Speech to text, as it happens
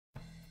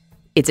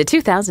It's a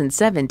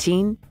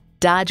 2017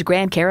 Dodge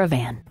Grand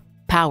Caravan.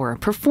 Power,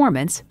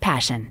 performance,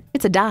 passion.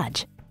 It's a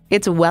Dodge.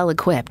 It's well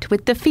equipped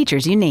with the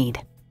features you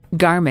need.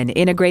 Garmin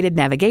integrated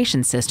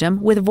navigation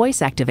system with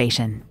voice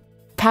activation.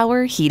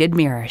 Power heated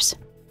mirrors.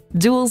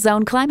 Dual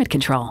zone climate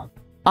control.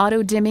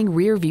 Auto dimming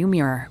rear view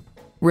mirror.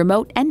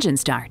 Remote engine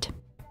start.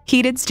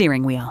 Heated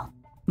steering wheel.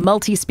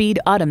 Multi-speed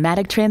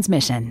automatic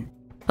transmission.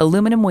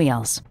 Aluminum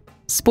wheels.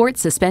 Sport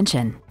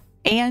suspension.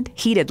 And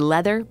heated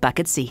leather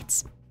bucket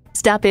seats.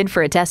 Stop in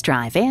for a test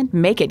drive and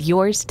make it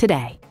yours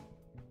today.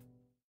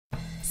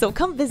 So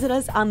come visit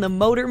us on the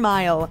Motor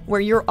Mile, where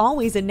you're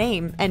always a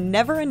name and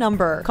never a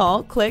number.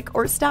 Call, click,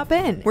 or stop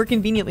in. We're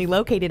conveniently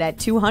located at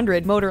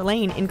 200 Motor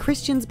Lane in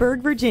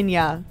Christiansburg,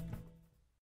 Virginia.